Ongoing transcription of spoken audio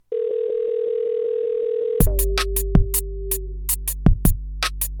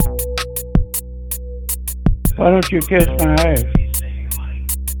Why don't you kiss my ass?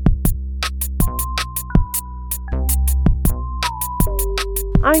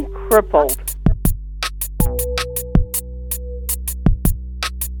 I'm crippled.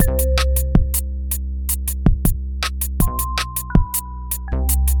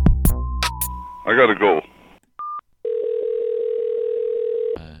 I gotta go.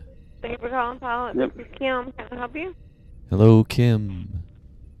 Thank you for calling, Pilot. Yep. This is Kim. Can I help you? Hello, Kim.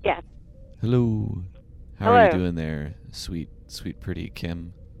 Yes. Hello. How are you Hello. doing there, sweet, pretty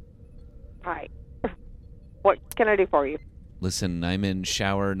Kim? Hi. What can I do for you? Listen, I'm in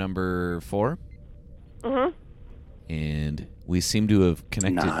shower number 4, Mm-hmm. and we seem to have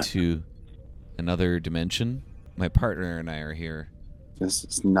connected to another dimension. My partner and I are here. This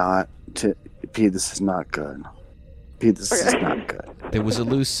is not Pete. This is not good. Pete, this is not good. There was a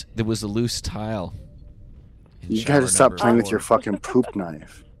loose tile. in You shower gotta stop number playing with 4. your fucking poop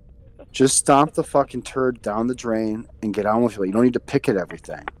knife. Just stomp the fucking turd down the drain and get on with it. You don't need to pick at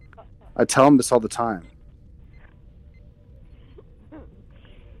everything. I tell him this all the time.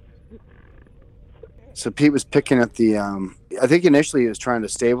 So Pete was picking at the. I think initially he was trying to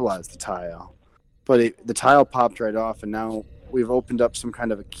stabilize the tile, but the tile popped right off, and now we've opened up some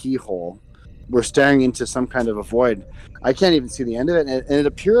kind of a keyhole. We're staring into some kind of a void. I can't even see the end of it, and it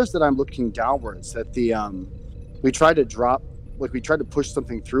appears that I'm looking downwards. That the we tried to drop, like we tried to push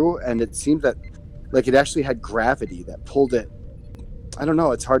something through, and it seemed that like it actually had gravity that pulled it. I don't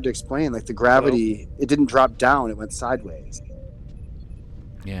know. It's hard to explain. Like the gravity, it didn't drop down; it went sideways.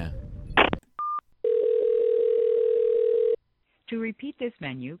 Yeah. To repeat this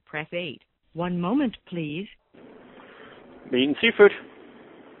menu, press 8. One moment, please. Meat and seafood.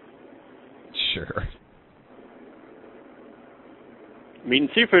 Sure. Meat and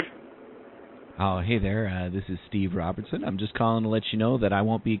seafood. Oh, hey there. This is Steve Robertson. I'm just calling to let you know that I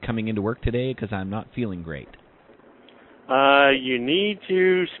won't be coming into work today because I'm not feeling great. You need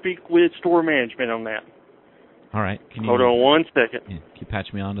to speak with store management on that. All right. Can you Hold on 1 second. Yeah, can you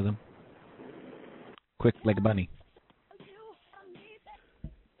patch me onto them? Quick, like a bunny.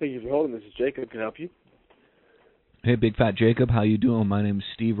 Thank you for holding. This is Jacob. Can I help you? Hey, Big Fat Jacob. How you doing? My name's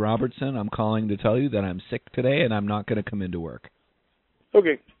Steve Robertson. I'm calling to tell you that I'm sick today and I'm not going to come into work.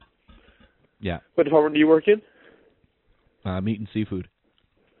 Okay. Yeah. What department do you work in? Meat and seafood.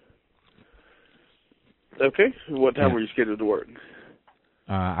 Okay. What time Yeah. were you scheduled to work?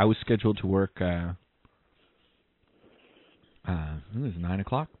 I was scheduled to work, it was 9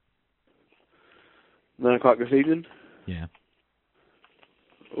 o'clock. 9 o'clock this evening? Yeah.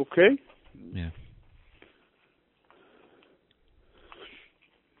 Okay. Yeah.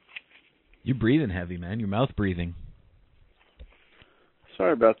 You're breathing heavy, man. Your mouth breathing.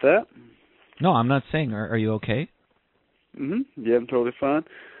 Sorry about that. No, I'm not saying. Are you okay? Mm-hmm. Yeah, I'm totally fine.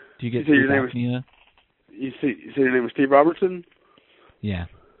 Do you get You say your sleep name apnea? You say your name is Steve Robertson? Yeah.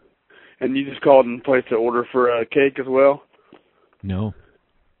 And you just called and placed an order for a cake as well? No.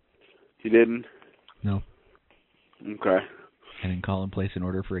 You didn't? No. Okay. I didn't call and place an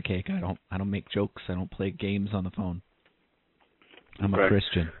order for a cake. I don't make jokes. I don't play games on the phone. I'm a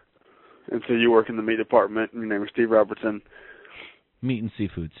Christian. And so you work in the meat department, and your name is Steve Robertson. Meat and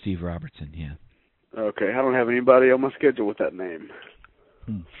seafood, Steve Robertson, yeah. Okay, I don't have anybody on my schedule with that name.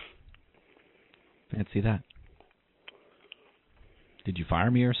 Fancy that. Did you fire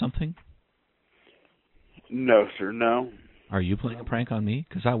me or something? No, sir, no. Are you playing a prank on me?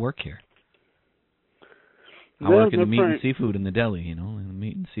 Because I work here. I No, work in no the meat prank. and seafood in the deli, in the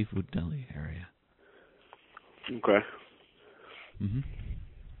meat and seafood deli area. Okay. Mm-hmm.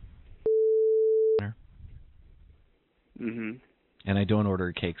 Mm-hmm. And I don't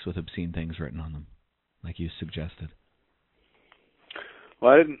order cakes with obscene things written on them, like you suggested.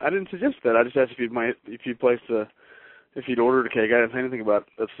 Well, I didn't suggest that. I just asked if you'd ordered a cake. I didn't say anything about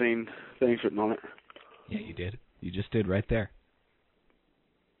obscene things written on it. Yeah, you did. You just did right there.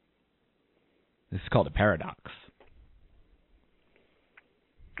 This is called a paradox.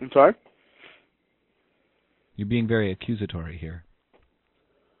 I'm sorry? You're being very accusatory here.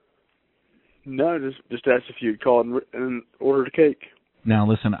 No, just asked if you'd called and ordered a cake. Now,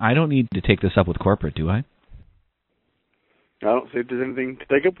 listen, I don't need to take this up with corporate, do I? I don't see if there's anything to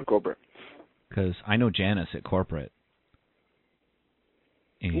take up with corporate. Because I know Janice at corporate.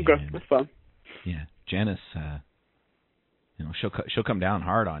 And, Okay, that's fine. Yeah, Janice, she'll come down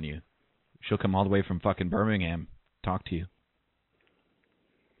hard on you. She'll come all the way from fucking Birmingham, talk to you.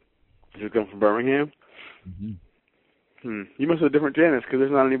 She'll come from Birmingham? Mm-hmm. You must have a different Janice, because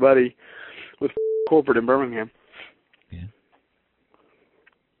there's not anybody with corporate in Birmingham. Yeah.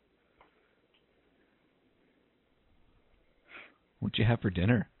 What'd you have for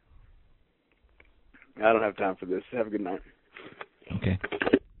dinner? I don't have time for this. Have a good night. Okay.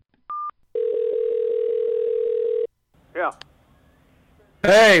 Yeah.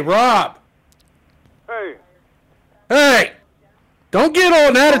 Hey, Rob. Hey. Hey. Don't get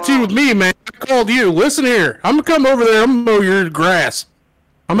on attitude with me, man. I called you. Listen here. I'm going to come over there. I'm going to mow your grass.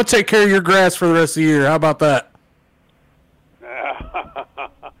 I'm going to take care of your grass for the rest of the year. How about that?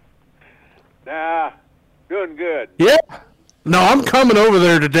 Nah. Doing good. Yeah. No, I'm coming over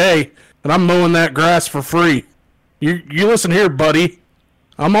there today, and I'm mowing that grass for free. You listen here, buddy.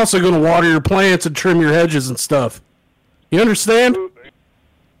 I'm also going to water your plants and trim your hedges and stuff. You understand?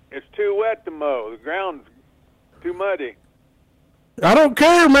 It's too wet to mow. The ground's too muddy. I don't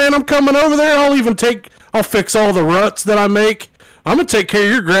care, man. I'm coming over there. I'll fix all the ruts that I make. I'm going to take care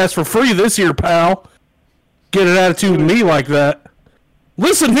of your grass for free this year, pal. Get an attitude with me like that.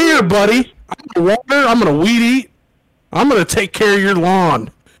 Listen here, buddy. I'm going to water. I'm going to weed eat. I'm going to take care of your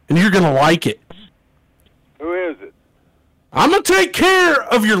lawn, and you're going to like it. Who is it? I'm going to take care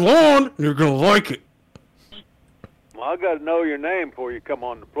of your lawn, and you're going to like it. Well, I got to know your name before you come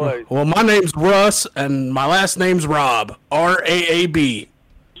on the place. Well, my name's Russ, and my last name's Rob. R-A-A-B.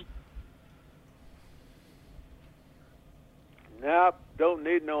 Nope, don't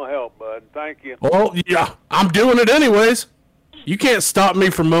need no help, bud. Thank you. Well, yeah, I'm doing it anyways. You can't stop me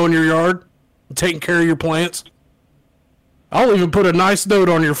from mowing your yard and taking care of your plants. I'll even put a nice note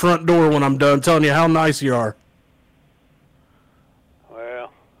on your front door when I'm done telling you how nice you are.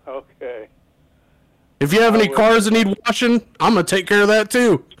 Well, okay. If you have any cars that need washing, I'm going to take care of that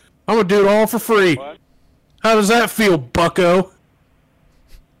too. I'm going to do it all for free. What? How does that feel, bucko?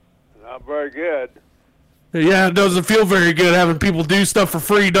 Not very good. Yeah, it doesn't feel very good having people do stuff for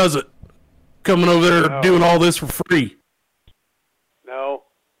free, does it? Coming over there doing all this for free. No.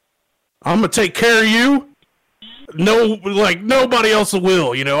 I'm going to take care of you. No, like nobody else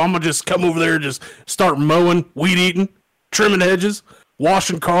will, you know. I'm going to just come over there and just start mowing, weed eating, trimming hedges,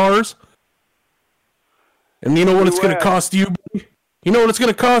 washing cars. And you know what it's going to cost you? You know what it's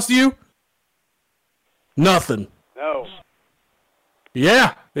going to cost you? Nothing. No.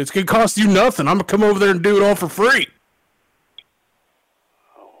 Yeah, it's going to cost you nothing. I'm going to come over there and do it all for free.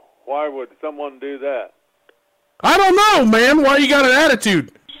 Why would someone do that? I don't know, man. Why you got an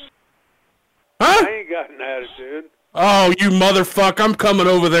attitude? Huh? I ain't got an attitude. Oh, you motherfucker. I'm coming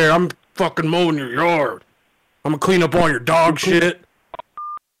over there. I'm fucking mowing your yard. I'm going to clean up all your dog shit.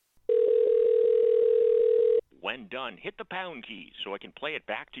 When done, hit the pound key so I can play it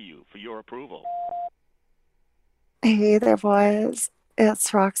back to you for your approval. Hey there, boys.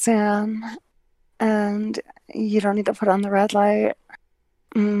 It's Roxanne. And you don't need to put on the red light.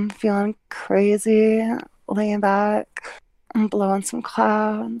 I'm feeling crazy, laying back. I'm blowing some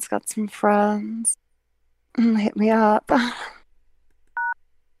clouds, got some friends. Hit me up.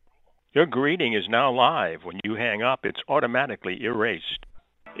 Your greeting is now live. When you hang up, it's automatically erased.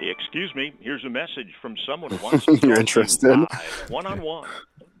 Excuse me, here's a message from someone who wants to You're talk interested? to you live, one-on-one.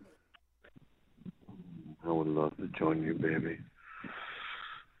 I would love to join you, baby.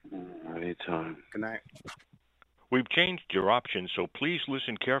 Anytime. Good night. We've changed your options, so please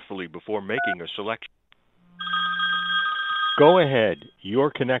listen carefully before making a selection. Go ahead.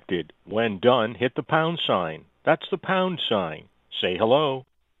 You're connected. When done, hit the pound sign. That's the pound sign. Say hello.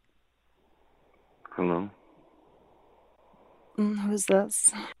 Hello? Who's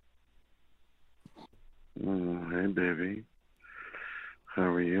this? Hey, baby. How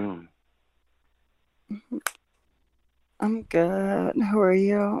are you? I'm good. Who are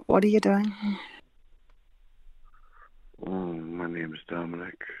you? What are you doing? My name's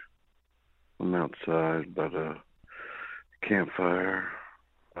Dominic. I'm outside by the campfire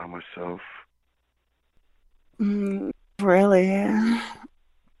by myself. Really?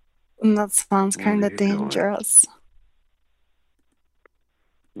 That sounds kind of dangerous.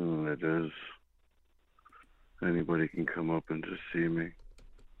 It is. Anybody can come up and just see me.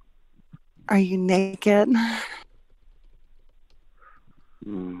 Are you naked?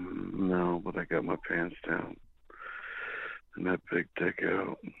 No, but I got my pants down. And that big dick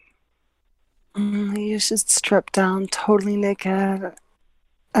out. You should strip down totally naked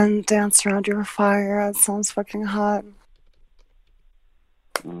and dance around your fire. That sounds fucking hot.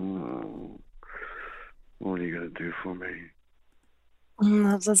 What are you gonna do for me?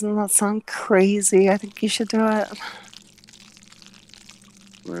 Doesn't that sound crazy? I think you should do it.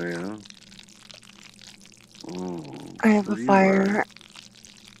 Oh, yeah? I have a fire.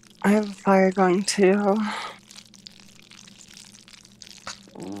 I have a fire going too.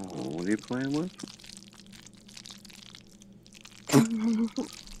 What are you playing with?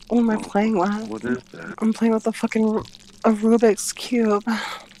 What am I playing with? What is that? I'm playing with a fucking Rubik's Cube.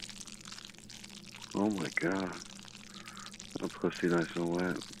 Oh my god. A pussy nice and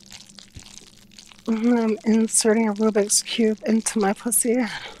wet. I'm inserting a Rubik's Cube into my pussy.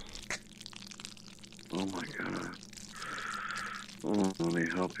 Oh my god. Oh, let me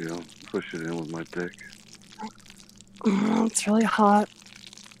help you. I'll push it in with my dick. It's really hot.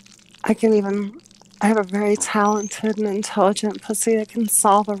 I have a very talented and intelligent pussy that can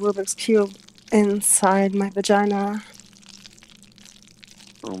solve a Rubik's Cube inside my vagina.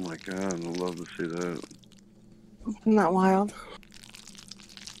 Oh my god, I'd love to see that. Isn't that wild?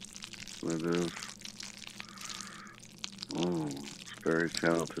 It is. Oh, it's very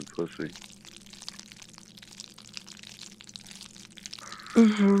talented pussy.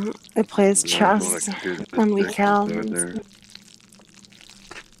 It plays chess on weekends.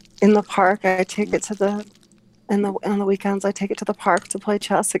 In the park, I take it to the. On the weekends, I take it to the park to play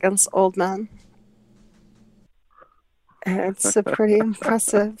chess against old men. It's a pretty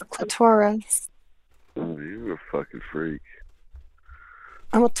impressive clitoris. Oh, you're a fucking freak.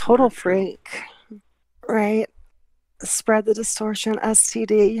 I'm a total freak, right? Spread the distortion,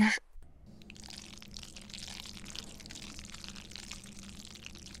 STD.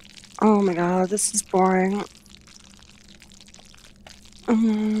 Oh my god, this is boring.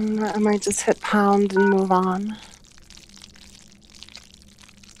 I might just hit pound and move on.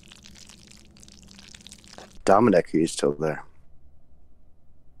 Dominic, are you still there?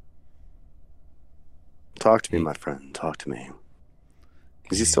 Talk to me, my friend. Talk to me.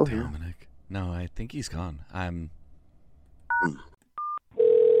 Is he still here? Dominic? No, I think he's gone.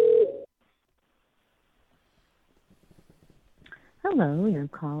 Hello, your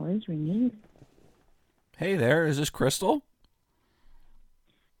call is ringing. Hey there, is this Crystal?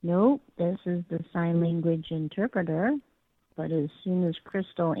 Nope, this is the sign language interpreter. But as soon as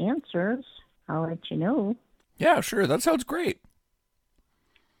Crystal answers, I'll let you know. Yeah, sure, that sounds great.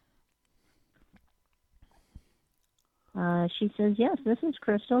 She says, yes, this is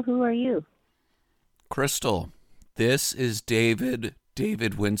Crystal. Who are you? Crystal, this is David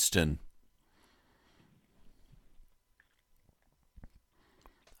Winston.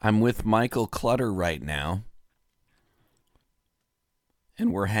 I'm with Michael Clutter right now.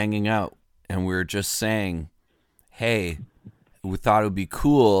 And we're hanging out. And we're just saying, hey, we thought it would be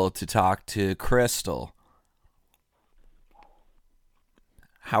cool to talk to Crystal.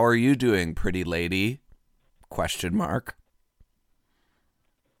 How are you doing, pretty lady? ?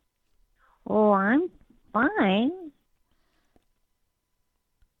 Oh, I'm fine.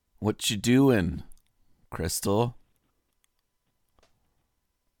 What you doing, Crystal?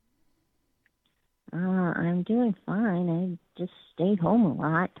 I'm doing fine. I just stayed home a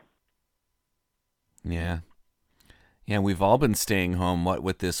lot. Yeah. Yeah, we've all been staying home, what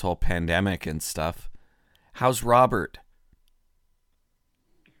with this whole pandemic and stuff. How's Robert?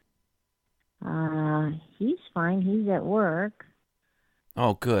 He's fine. He's at work.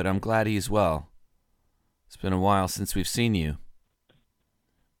 Oh, good. I'm glad he's well. It's been a while since we've seen you.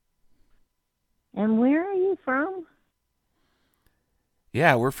 And where are you from?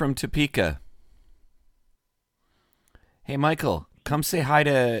 Yeah, we're from Topeka. Hey, Michael, come say hi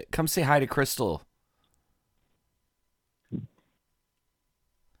to Crystal.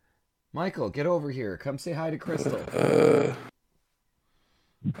 Michael, get over here. Come say hi to Crystal.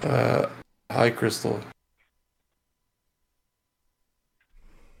 Hi, Crystal.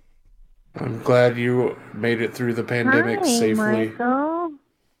 I'm glad you made it through the pandemic safely. Michael.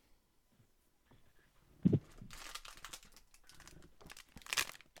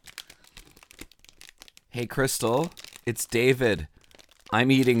 Hey, Crystal, it's David.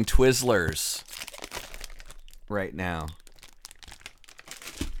 I'm eating Twizzlers right now.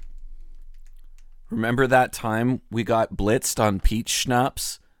 Remember that time we got blitzed on peach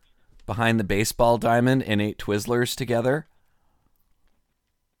schnapps behind the baseball diamond and ate Twizzlers together?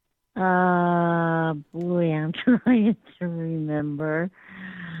 Boy, I'm trying to remember.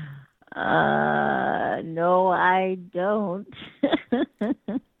 No, I don't.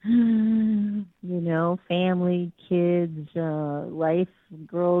 You know, family, kids, life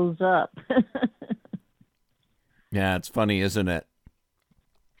grows up. Yeah, it's funny, isn't it?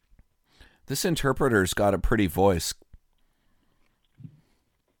 This interpreter's got a pretty voice.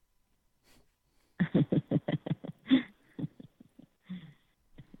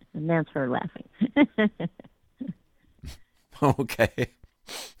 And that's her laughing. Okay.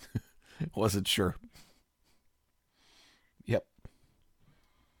 Wasn't sure. Yep.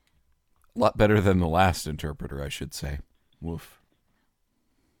 A lot better than the last interpreter, I should say. Woof.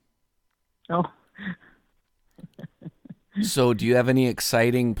 Oh. So, do you have any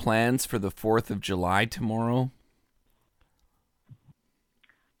exciting plans for the 4th of July tomorrow?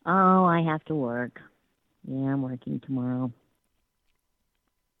 Oh, I have to work. Yeah, I'm working tomorrow.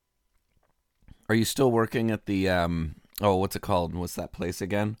 Are you still working at the what's it called? What's that place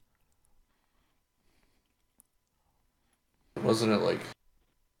again? Wasn't it like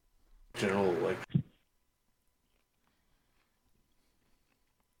General Electric?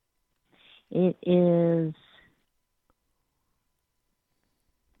 It is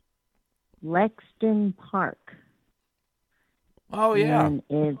Lexington Park. Oh yeah. And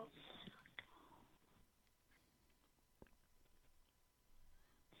it's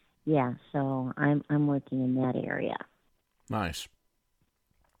so I'm working in that area. Nice.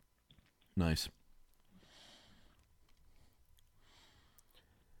 Nice.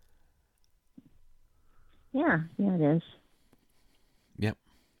 Yeah, it is. Yep.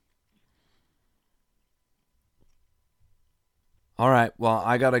 All right. Well,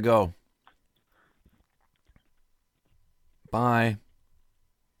 I gotta go. Bye.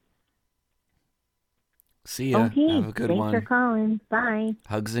 See ya. Okay, Have a good thanks one. for calling. Bye.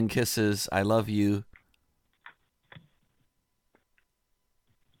 Hugs and kisses. I love you.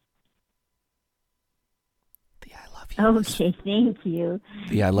 Okay, thank you.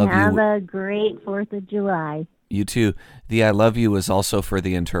 The I love Have you. a great 4th of July. You too. The I love you was also for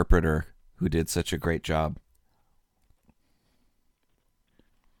the interpreter who did such a great job.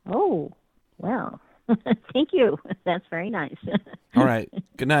 Oh, well, thank you. That's very nice. All right.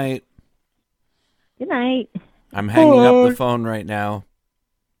 Good night. Good night. I'm hanging up Bye. the phone right now.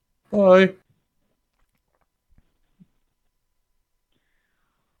 Bye.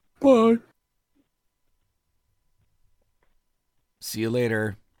 Bye. See you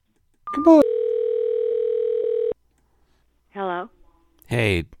later. Goodbye. Hello?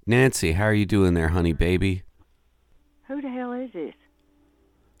 Hey, Nancy, how are you doing there, honey baby? Who the hell is this?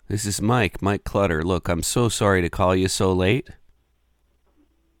 This is Mike Clutter. Look, I'm so sorry to call you so late,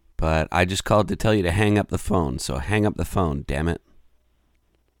 but I just called to tell you to hang up the phone, so hang up the phone, damn it.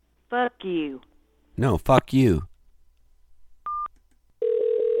 Fuck you. No, fuck you.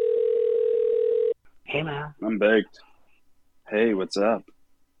 Hey, man. I'm baked. Hey, what's up?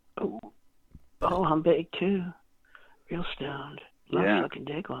 Oh, I'm baked too. Real stoned. Love Yeah. sucking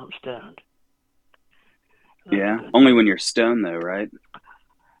dick while I'm stoned. Yeah, only when you're stoned though, right?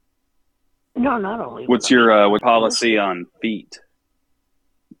 No, not only. What's when your I'm what policy on feet?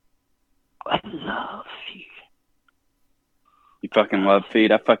 I love feet. You fucking love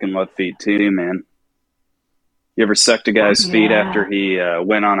feet? I fucking love feet too, man. You ever sucked a guy's feet yeah. after he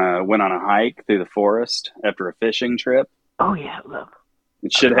went on a hike through the forest after a fishing trip? Oh yeah, love.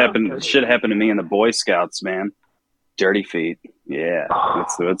 It should I love happen. It dirty should happen to me in the Boy Scouts, man. Dirty feet. Yeah,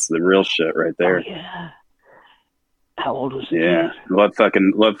 that's the real shit right there. Oh yeah. How old was he? Yeah, love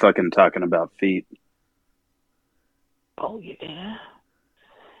fucking talking about feet. Oh yeah.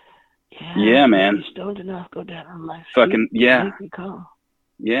 Yeah, man. Be stoned enough, go down on my Fucking feet, yeah. Make me come.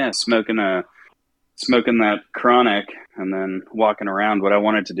 Yeah, smoking that chronic and then walking around. What I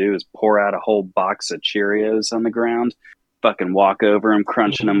wanted to do is pour out a whole box of Cheerios on the ground, fucking walk over them,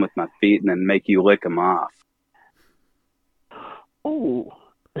 crunching them with my feet, and then make you lick them off. Ooh,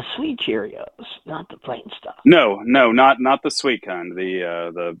 the sweet Cheerios, not the plain stuff. No, not the sweet kind.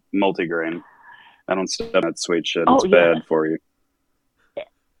 The multigrain. I don't stuff that sweet shit. Oh, It's yeah. bad for you.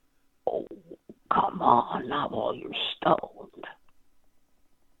 Oh, come on, not while you're stoned.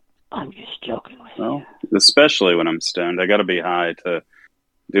 I'm just joking with you. Well, especially when I'm stoned, I got to be high to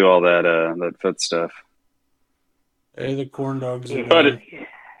do all that foot stuff. Hey, the corn dogs are But done.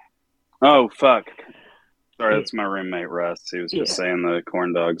 oh fuck! Sorry, that's my roommate Russ. He was just saying the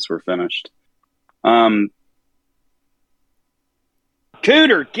corn dogs were finished.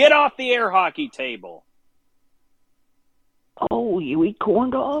 Cooter, get off the air hockey table. Oh, you eat corn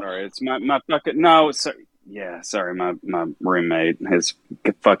dogs? Sorry, it's my fucking no. Sorry, yeah, sorry. My roommate, his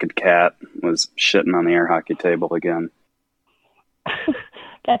fucking cat was shitting on the air hockey table again.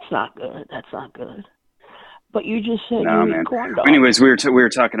 That's not good. That's not good. But you just said No, you man. eat corn dogs. Anyways, we were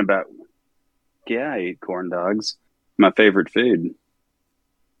talking about. Yeah, I eat corn dogs. My favorite food.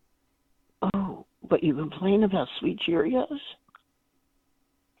 Oh, but you complain about sweet Cheerios?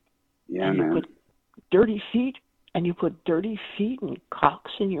 Yeah, and you man. put dirty feet, and you put dirty feet and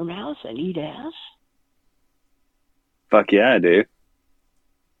cocks in your mouth and eat ass? Fuck yeah, I do.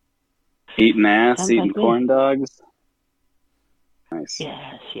 Eating ass, Sounds eating like me. corn dogs. Nice.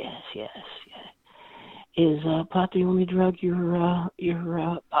 Yes. Is pot the only drug you're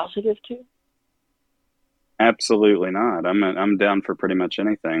positive to? Absolutely not. I'm down for pretty much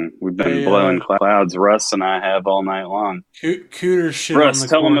anything. We've been Hey, blowing clouds. Russ and I have all night long. Cooter shit Russ, on the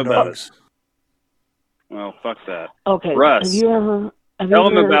tell him corn about dogs. Well, fuck that. Okay. Russ, Have you ever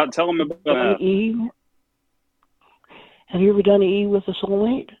tell him about AE? Have you ever done E with a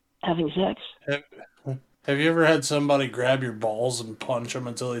soulmate? Having sex? Have you ever had somebody grab your balls and punch them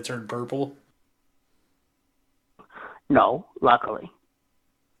until they turn purple? No, luckily.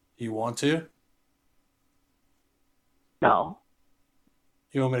 You want to? No.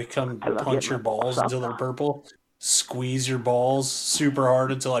 You want me to come I love punch getting your my balls balls up. until they're purple? Squeeze your balls super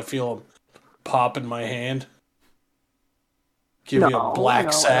hard until I feel them pop in my hand? Give you a black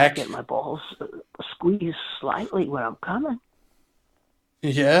I sack? get my balls squeezed slightly when I'm coming.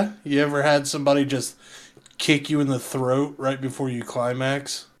 Yeah? You ever had somebody just kick you in the throat right before you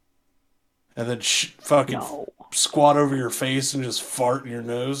climax? And then fucking squat over your face and just fart in your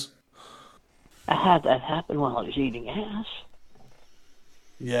nose? I had that happen while I was eating ass.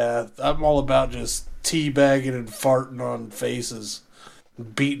 Yeah, I'm all about just teabagging and farting on faces.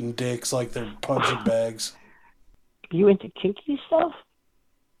 Beating dicks like they're punching bags. You into kinky stuff?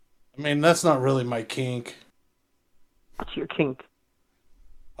 I mean, that's not really my kink. What's your kink?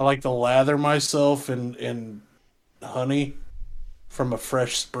 I like to lather myself in honey from a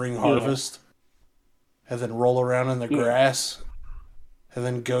fresh spring harvest. And then roll around in the grass. And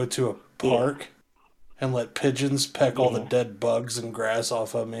then go to a park. And let pigeons peck all the dead bugs and grass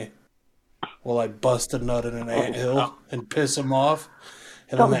off of me. While I bust a nut in an anthill and piss them off.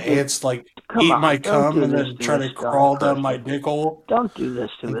 And then the ants eat my cum and then try to crawl down my dick hole. Don't do this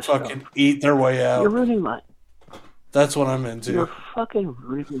to and us. fucking eat their way out. You're ruining my. That's what I'm into. You're fucking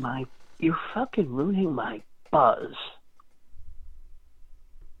ruining my. You're fucking ruining my buzz.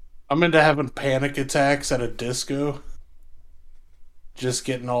 I'm into having panic attacks at a disco. Just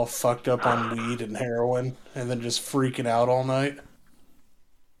getting all fucked up on weed and heroin, and then just freaking out all night.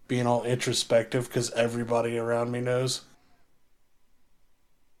 Being all introspective because everybody around me knows.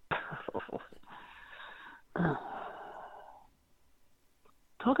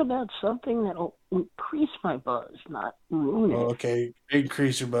 Talk about something that'll increase my buzz, not ruin it. Oh, okay,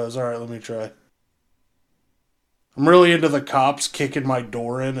 increase your buzz. All right, let me try. I'm really into the cops kicking my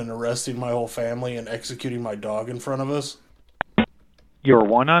door in and arresting my whole family and executing my dog in front of us. Your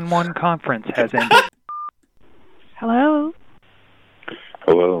one-on-one conference has ended. Hello?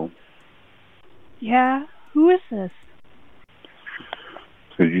 Hello. Yeah? Who is this?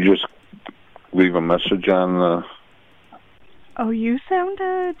 Did you just leave a message on the... Oh, you sound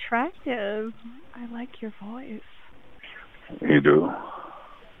attractive. I like your voice. You do?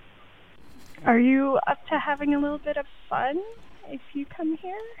 Are you up to having a little bit of fun if you come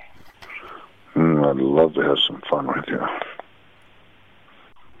here? I'd love to have some fun with you.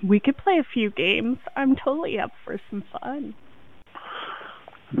 We could play a few games. I'm totally up for some fun.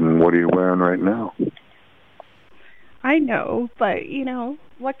 What are you wearing right now? I know, but,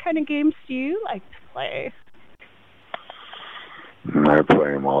 what kind of games do you like to play? I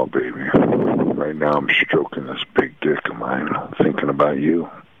play them all, baby. Right now I'm stroking this big dick of mine, thinking about you.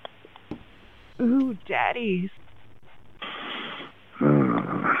 Ooh, daddies.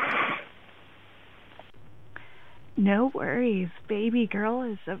 No worries. Baby girl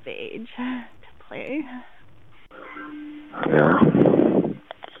is of age to play. Yeah?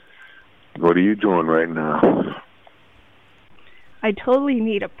 What are you doing right now? I totally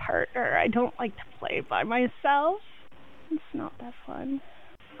need a partner. I don't like to play by myself. It's not that fun.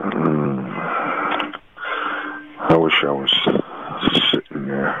 I wish I was sitting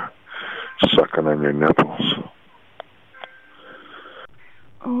there sucking on your nipples.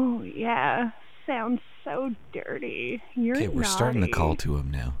 Oh, yeah. Sounds so dirty. You're Okay, we're starting to call to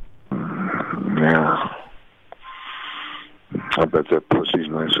him now. Yeah. I bet that pussy's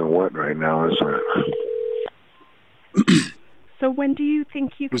nice and wet right now, isn't it? So when do you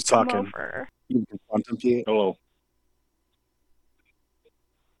think you Who's can come talking? over? You can confront him, Pete. Hello.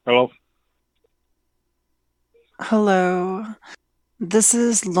 Hello. Hello. This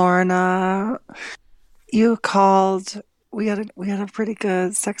is Lorna. You called. We had a pretty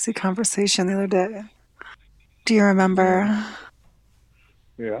good, sexy conversation the other day. Do you remember?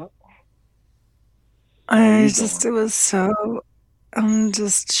 Yeah. I'm just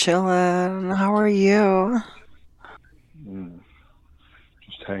chilling. How are you?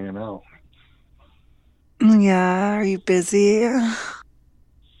 Just hanging out. Yeah, are you busy?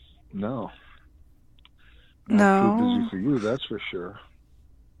 No. No. Too busy for you, that's for sure.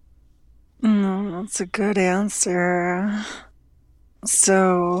 No, that's a good answer.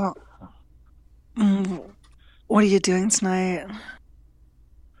 So, what are you doing tonight?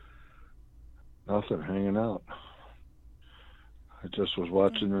 Nothing, hanging out. I just was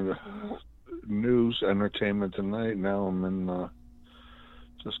watching the news, entertainment tonight. Now I'm in,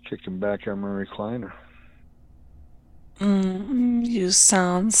 just kicking back on my recliner. You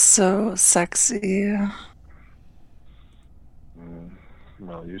sound so sexy.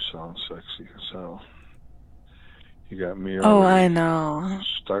 Well, you sound sexy as hell. You got me Oh, already I know.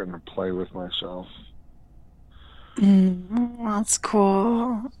 starting to play with myself. That's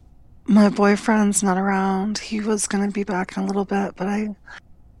cool. My boyfriend's not around. He was gonna be back in a little bit, but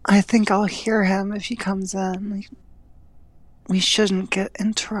I think I'll hear him if he comes in. We shouldn't get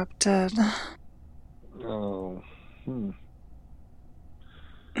interrupted. Oh.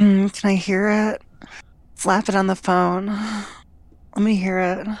 Can I hear it? Slap it on the phone. Let me hear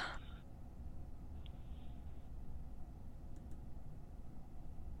it.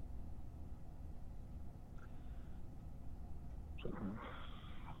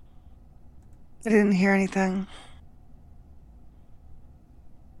 I didn't hear anything.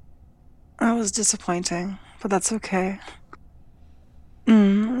 That was disappointing, but that's okay.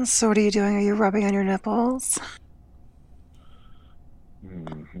 So what are you doing? Are you rubbing on your nipples?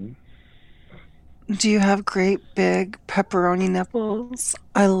 Mm-hmm. Do you have great big pepperoni nipples?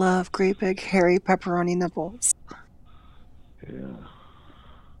 I love great big hairy pepperoni nipples. Yeah.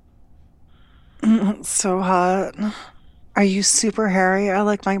 It's so hot. Are you super hairy? I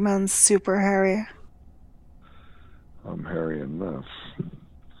like my men super hairy. I'm hairy enough.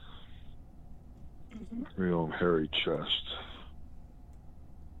 Real hairy chest.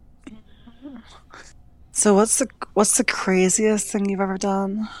 So what's the craziest thing you've ever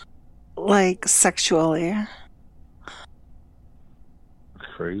done? Like sexually?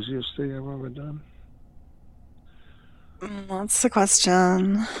 Craziest thing I've ever done? That's the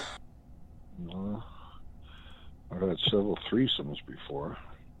question. Well, I've had several threesomes before.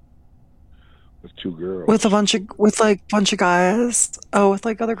 With two girls. With a bunch of guys? Oh, with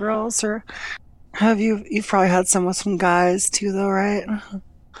like other girls, or you've probably had some with some guys too though, right?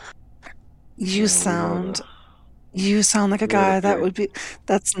 You sound like a guy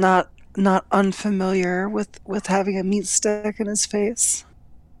that's not unfamiliar with having a meat stick in his face,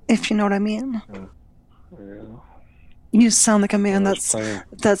 if you know what I mean. Yeah. You sound like a man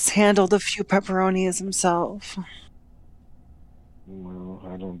that's handled a few pepperonis himself. Well,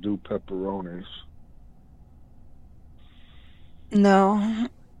 I don't do pepperonis. No.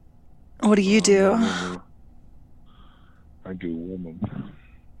 What do you do? I do woman.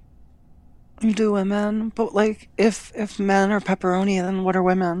 You do women, but like if men are pepperoni, then what are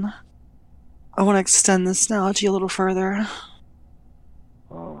women? I want to extend this analogy a little further.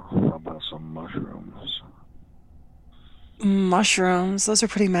 Oh, how about some mushrooms? Mushrooms, those are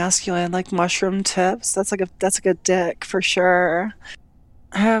pretty masculine, like mushroom tips. That's like a dick for sure.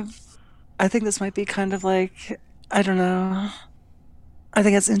 I think this might be kind of like, I don't know. I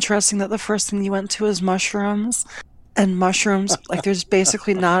think it's interesting that the first thing you went to is mushrooms, and mushrooms, like there's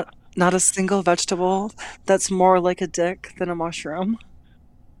basically not a single vegetable that's more like a dick than a mushroom.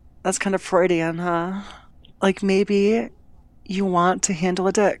 That's kind of Freudian, huh? Like maybe you want to handle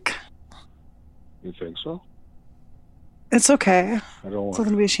a dick. You think so? It's okay. I don't want.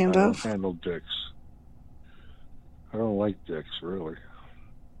 Something to be ashamed I of. don't handle dicks. I don't like dicks, really.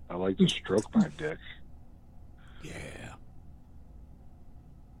 I like to stroke my dick. Yeah.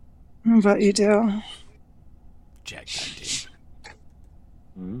 I bet you do. Jack Dundee.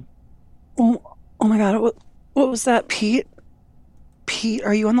 Oh my god, what was that, Pete? Pete,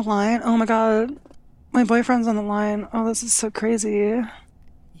 are you on the line? Oh my god. My boyfriend's on the line. Oh, this is so crazy.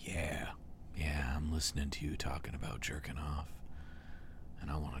 Yeah, I'm listening to you talking about jerking off.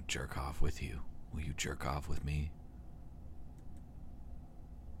 And I want to jerk off with you. Will you jerk off with me?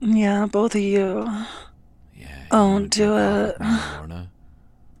 Yeah, both of you. Yeah. Oh, do it. Lorna?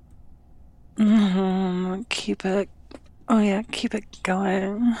 Keep it. Oh yeah, keep it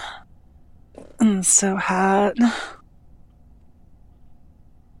going. It's so hot.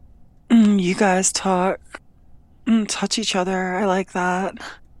 You guys talk. Touch each other. I like that.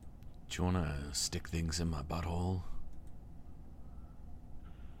 Do you want to stick things in my butthole?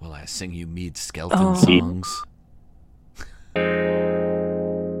 Will I sing you Mead Skelton songs?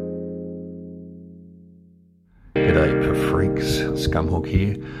 G'day, freaks. Scumhook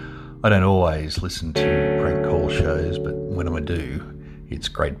here. I don't always listen to prank call shows, but when I do, it's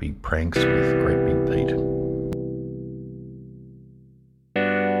Great Big Pranks with Great Big Pete.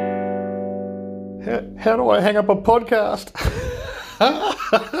 How do I hang up a podcast?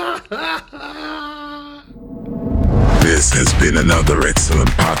 This has been another excellent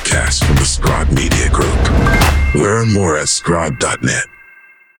podcast from the Scribe Media Group. Learn more at scribe.net.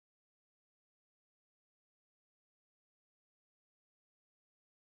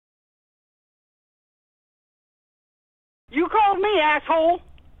 You called me, asshole.